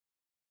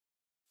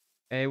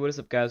Hey, what is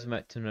up guys? Welcome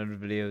back to another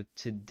video.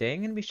 Today I'm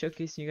going to be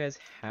showcasing you guys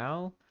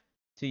how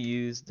to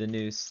use the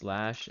new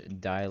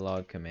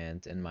 /dialog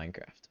command in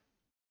Minecraft.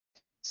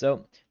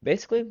 So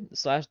basically, the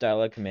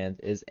 /dialog command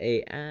is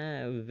a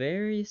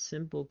very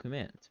simple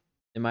command.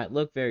 It might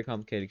look very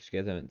complicated because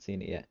you guys haven't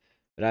seen it yet,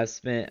 but I've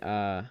spent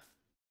about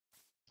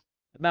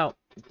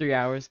 3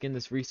 hours getting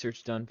this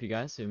research done for you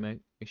guys, so make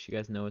sure you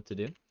guys know what to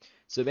do.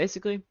 So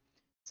basically,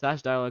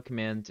 /dialog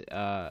command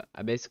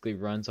basically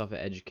runs off of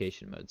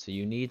education mode, so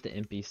you need the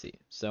NPC.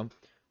 So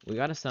we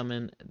gotta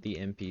summon the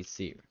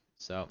NPC.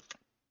 So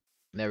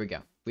there we go.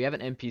 We have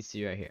an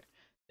NPC right here.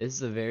 This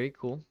is a very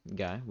cool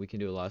guy. We can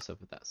do a lot of stuff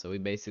with that. So we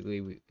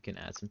can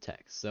add some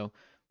text. So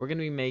we're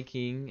gonna be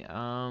making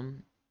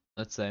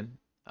let's say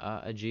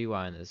a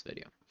GUI in this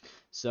video.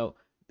 So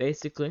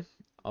basically,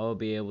 I'll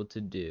be able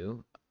to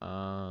do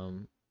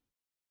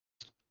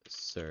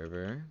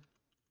server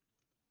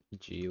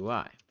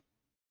GUI.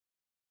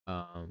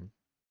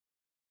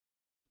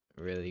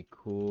 Really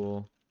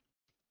cool.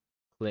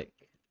 Click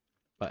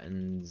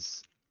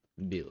buttons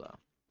below.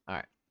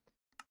 Alright.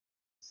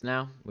 So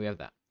now we have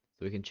that.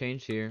 So we can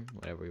change here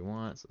whatever we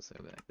want. So let's say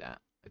like that.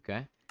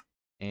 Okay.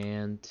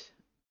 And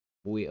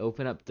we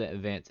open up the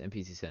advanced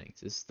NPC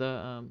settings. This is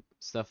the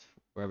stuff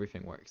where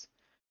everything works.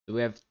 So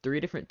we have 3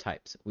 different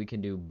types. We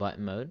can do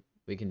button mode,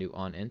 we can do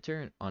on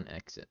enter and on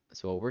exit.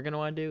 So what we're gonna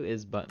want to do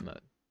is button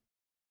mode.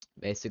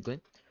 Basically,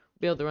 we'll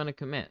be able to run a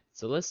command.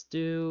 So let's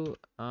do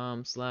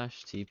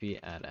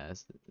 /tp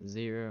Addons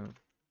 0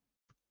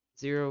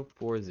 0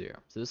 4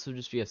 0. So this will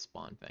just be a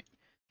spawn thing.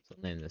 So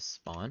I'll name this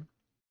spawn.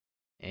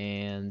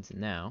 And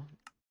now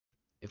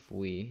if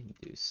we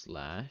do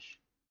 /dialog,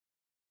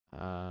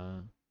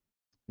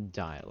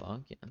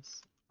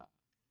 yes,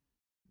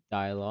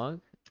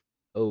 dialog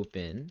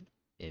open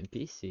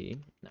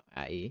NPC, no,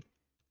 IE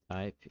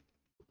type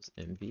equals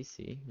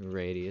NPC,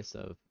 radius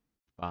of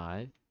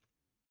 5,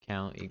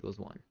 count equals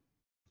 1,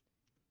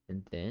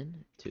 and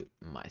then to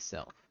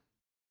myself.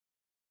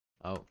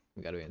 Oh,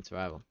 we gotta be in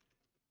survival.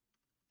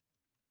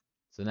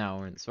 So now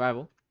we're in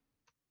survival.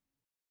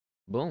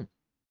 Boom.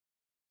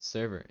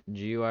 Server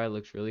GUI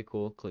looks really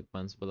cool. Click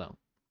buttons below.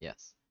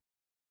 Yes.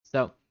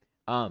 So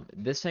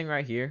this thing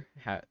right here,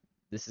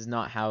 this is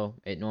not how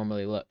it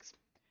normally looks.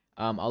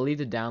 I'll leave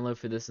the download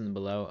for this in the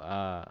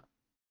below.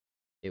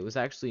 It was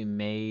actually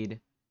made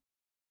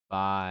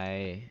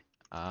by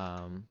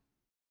let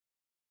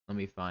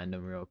me find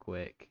them real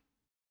quick.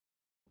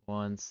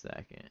 1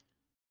 second.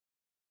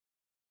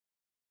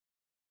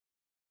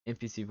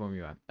 NPC Form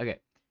UI. Okay.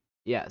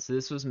 Yeah, so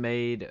this was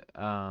made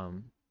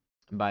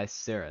by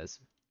Sarah's.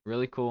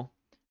 Really cool.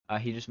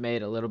 He just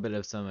made a little bit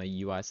of some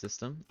UI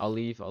system. I'll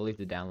leave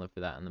the download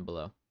for that in the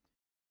below.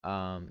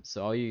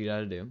 So all you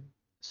gotta do,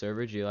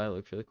 server GUI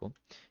looks really cool.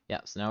 Yeah,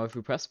 so now if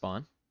we press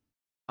spawn,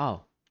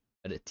 oh,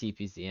 but it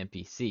TPs the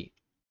NPC,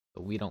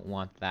 but we don't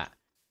want that.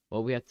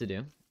 What we have to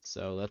do,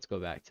 so let's go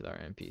back to our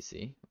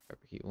NPC,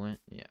 wherever he went.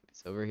 Yeah,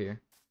 it's over here.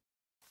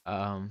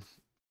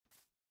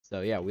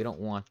 So yeah, we don't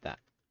want that.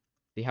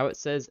 See how it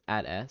says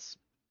add S?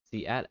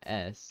 See, add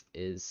S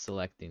is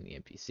selecting the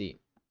NPC.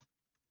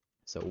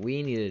 So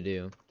we need to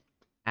do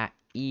at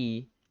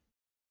E,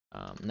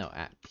 no,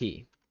 at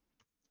P.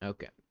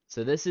 Okay,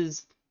 so this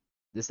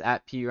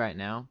at P right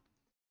now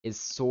is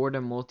sort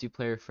of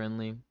multiplayer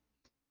friendly,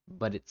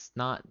 but it's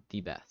not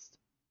the best.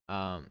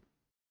 But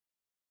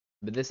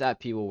this at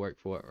P will work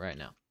for it right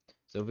now.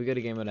 So if we go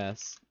to game mode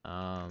S,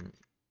 and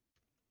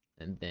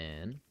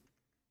then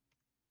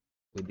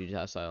we do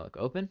 /dialog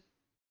open,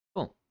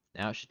 boom.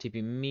 Now it should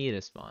TP me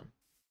to spawn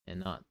and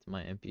not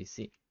my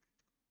NPC.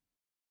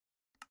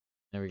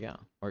 There we go.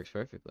 Works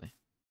perfectly.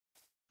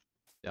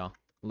 Y'all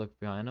look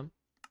behind them.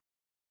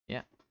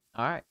 Yeah.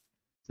 Alright.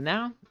 So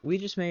now we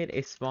just made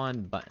a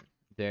spawn button.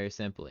 Very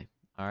simply.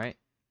 Alright.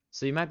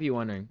 So you might be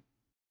wondering,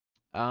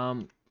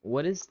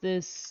 what is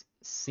this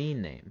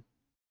scene name?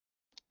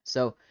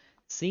 So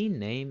scene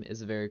name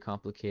is a very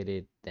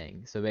complicated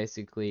thing. So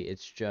basically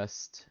it's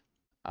just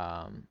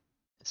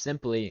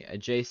simply a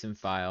JSON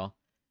file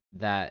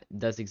that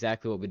does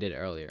exactly what we did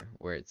earlier,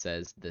 where it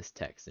says this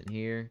text in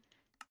here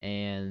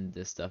and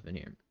this stuff in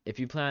here. If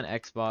you play on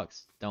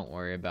Xbox, don't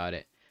worry about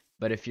it.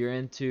 But if you're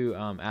into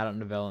add-on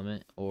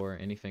development or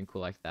anything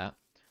cool like that,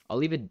 I'll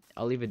leave a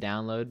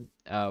download.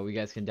 You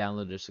guys can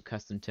download just a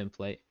custom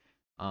template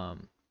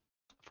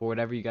for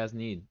whatever you guys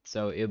need.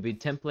 So it'll be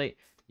template.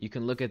 You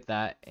can look at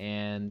that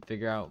and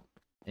figure out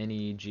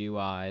any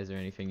GUIs or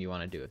anything you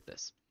want to do with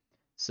this.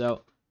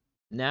 So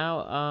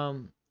now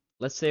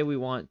let's say we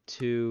want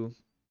to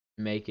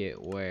make it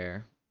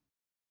where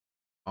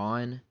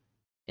on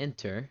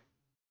enter,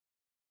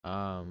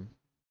 yeah,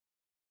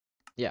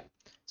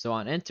 so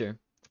on enter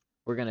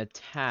we're gonna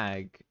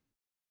tag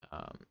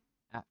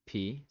at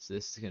P, so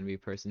this is gonna be a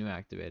person who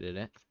activated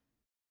it.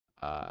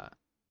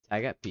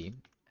 Tag at P,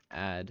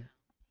 add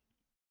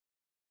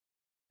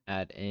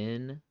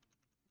in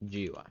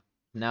GUI.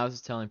 Now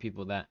it's telling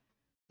people that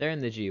they're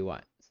in the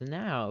GUI. So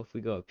now if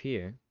we go up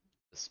here,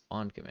 the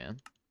spawn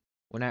command,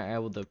 we're now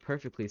able to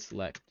perfectly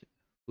select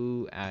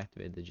who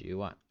activated the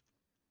GUI.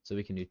 So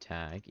we can do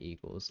tag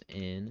equals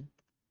in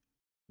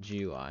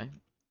GUI,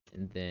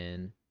 and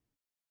then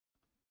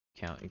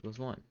count equals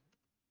 1,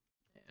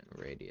 and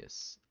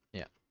radius.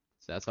 Yeah,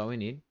 so that's all we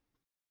need,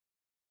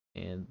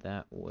 and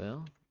that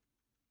will,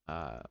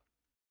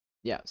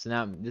 yeah. So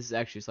now this is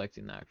actually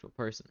selecting the actual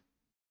person.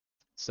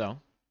 So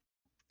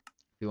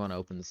if you want to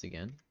open this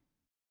again,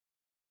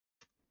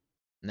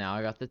 now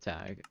I got the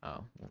tag.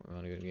 Oh, we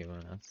want to go to game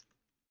one else.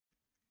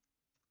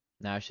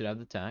 Now I should have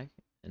the tag,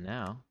 and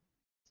now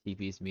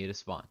TP's me to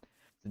spawn.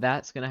 So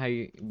that's gonna how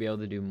you be able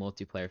to do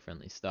multiplayer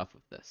friendly stuff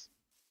with this.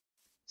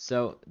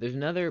 So there's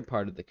another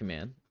part of the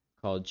command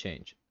called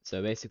change.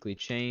 So basically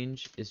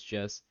change is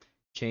just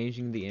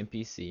changing the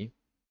NPC,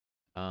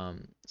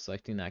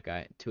 selecting that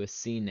guy to a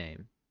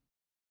sceneName,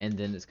 and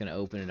then it's gonna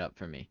open it up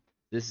for me.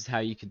 This is how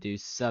you could do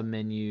sub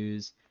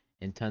menus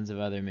and tons of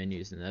other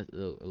menus, and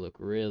that'll look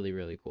really,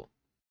 really cool.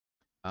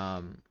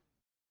 But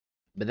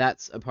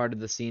that's a part of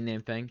the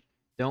sceneName thing.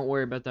 Don't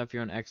worry about that if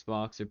you're on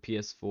Xbox or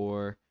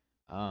PS4,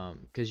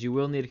 because you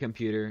will need a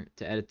computer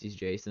to edit these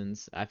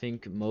JSONs. I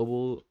think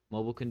mobile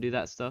can do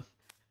that stuff.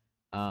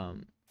 But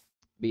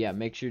yeah,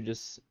 make sure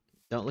just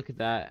don't look at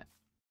that,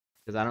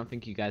 because I don't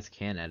think you guys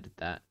can edit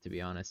that, to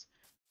be honest.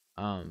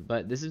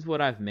 But this is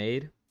what I've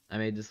made. I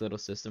made this little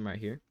system right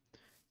here.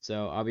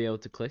 So I'll be able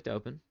to click to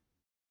open,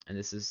 and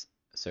this is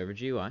server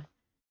GUI,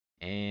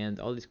 and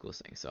all these cool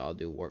things. So I'll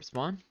do warp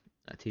spawn,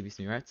 TP's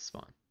me right to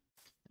spawn.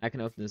 I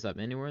can open this up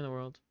anywhere in the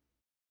world.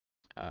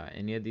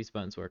 Any of these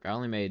buttons work. I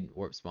only made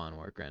warp spawn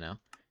work right now,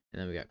 and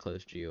then we got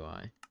close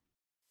GUI.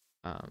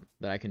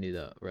 But I can do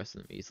the rest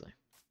of them easily.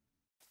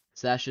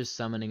 So that's just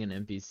summoning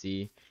an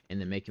NPC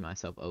and then making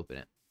myself open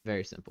it.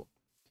 Very simple.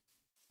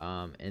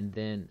 And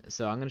then,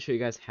 so I'm going to show you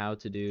guys how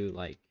to do,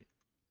 like,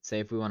 say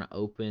if we want to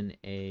open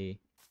a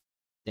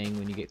thing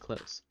when you get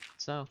close.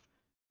 So,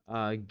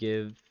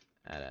 give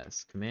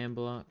Addons command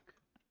block,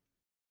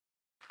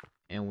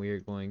 and we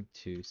are going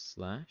to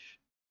slash,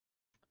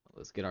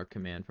 let's get our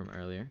command from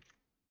earlier,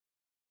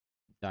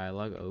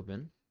 dialog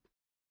open.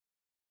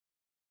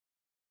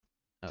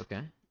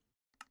 Okay.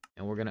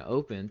 And we're going to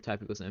open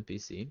type equals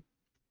NPC,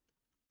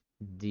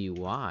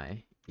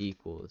 dy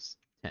equals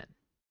 10.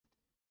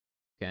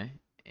 Okay.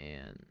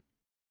 And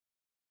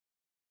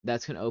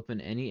that's going to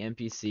open any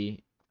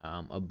NPC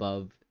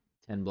above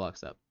 10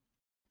 blocks up.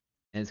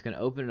 And it's going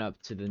to open it up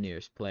to the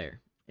nearest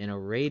player in a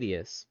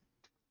radius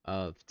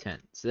of 10.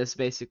 So this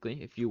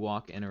basically, if you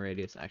walk in a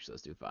radius, actually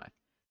let's do 5.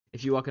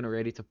 If you walk in a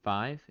radius of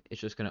 5,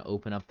 it's just going to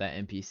open up that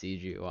NPC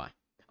GUI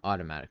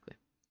automatically.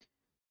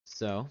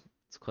 So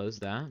let's close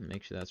that.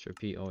 Make sure that's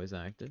repeat always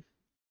active.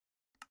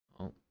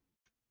 Oh,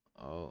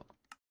 oh,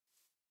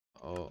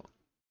 oh,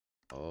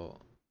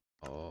 oh,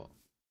 oh.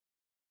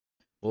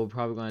 We're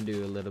probably going to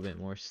do a little bit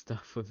more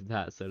stuff with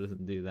that so it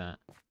doesn't do that.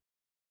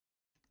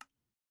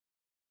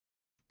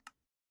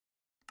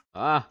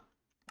 Ah!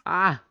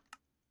 Ah!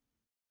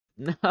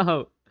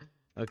 No!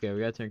 Okay, we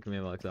gotta turn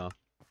command blocks off.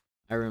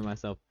 I ruined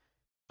myself.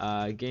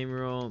 Game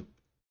rule,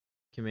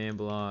 command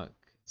block,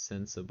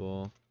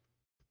 sensible.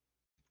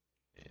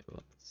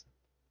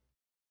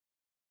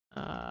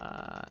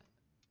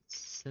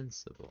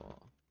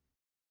 Sensible.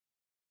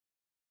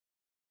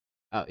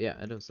 Oh,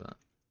 yeah, it does that.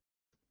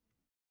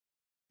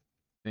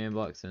 Command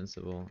block,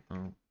 sensible.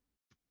 Oh,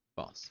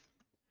 false.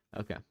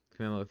 Okay,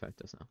 command block effect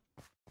does now.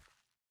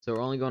 So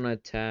we're only gonna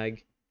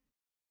tag,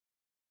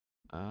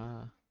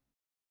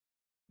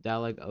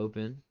 dialog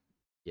open,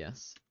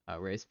 yes,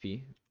 raise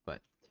P,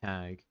 but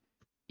tag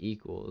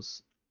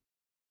equals,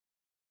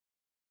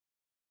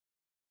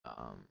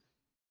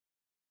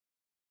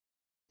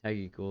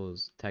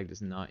 tag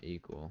does not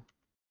equal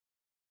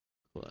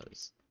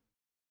close.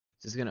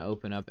 So it's gonna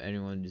open up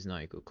anyone who does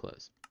not equal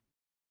close.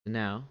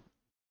 Now,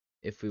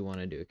 if we want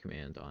to do a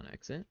command on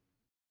exit,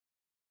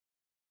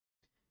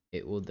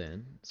 it will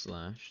then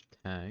slash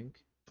tag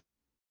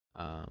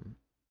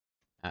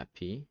at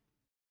P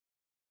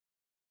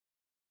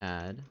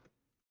add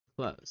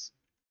close.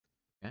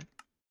 Okay.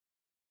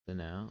 So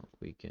now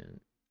we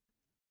can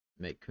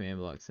make command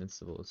block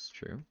sensible as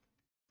true.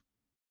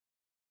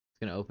 It's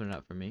gonna open it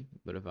up for me,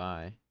 but if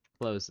I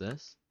close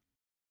this,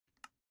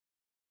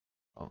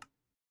 oh,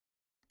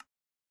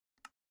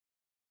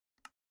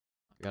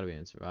 I gotta be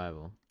in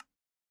survival.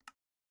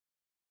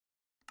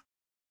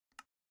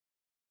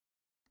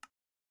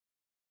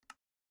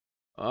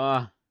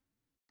 Oh,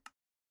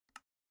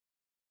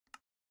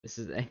 this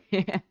is a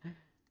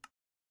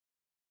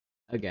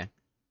okay.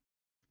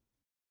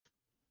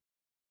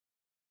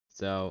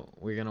 So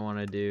we're gonna want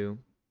to do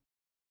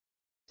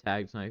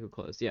tags not equal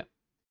close. Yeah.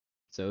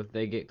 So if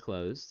they get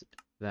closed,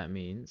 that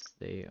means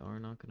they are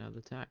not gonna have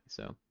the tag.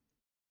 So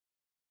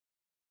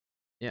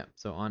yeah.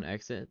 So on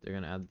exit, they're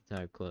gonna add the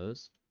tag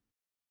close,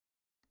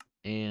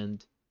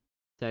 and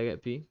tag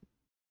at P,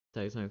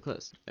 tag's not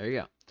close. There you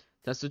go.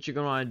 That's what you're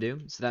gonna want to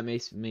do. So that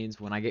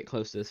means when I get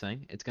close to this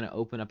thing, it's gonna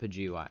open up a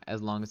GUI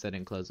as long as I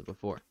didn't close it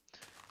before.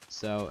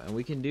 So, and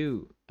we can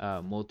do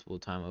multiple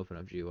time open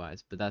up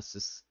GUIs, but that's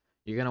just,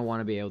 you're gonna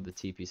want to be able to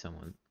TP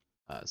someone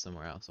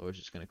somewhere else, or it's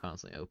just gonna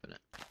constantly open it.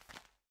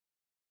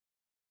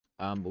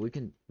 But we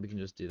can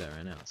just do that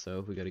right now. So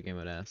if we go to game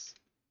mode S,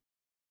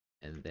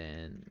 and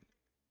then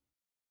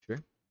sure,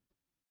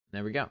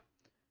 there we go.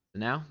 So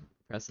now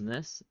pressing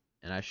this,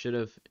 and I should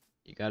have.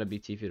 You gotta be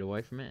 2 feet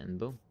away from it, and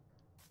boom.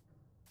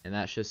 And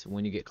that's just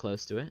when you get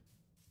close to it.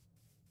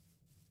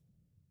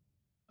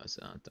 Oh,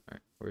 so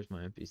alright. Where's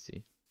my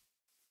NPC?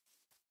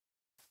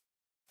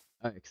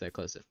 Alright, because I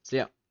closed it. So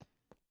yeah,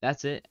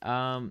 that's it.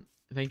 Thank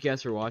you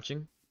guys for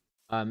watching.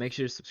 Make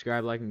sure to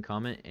subscribe, like, and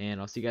comment,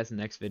 and I'll see you guys in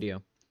the next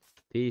video.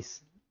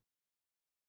 Peace.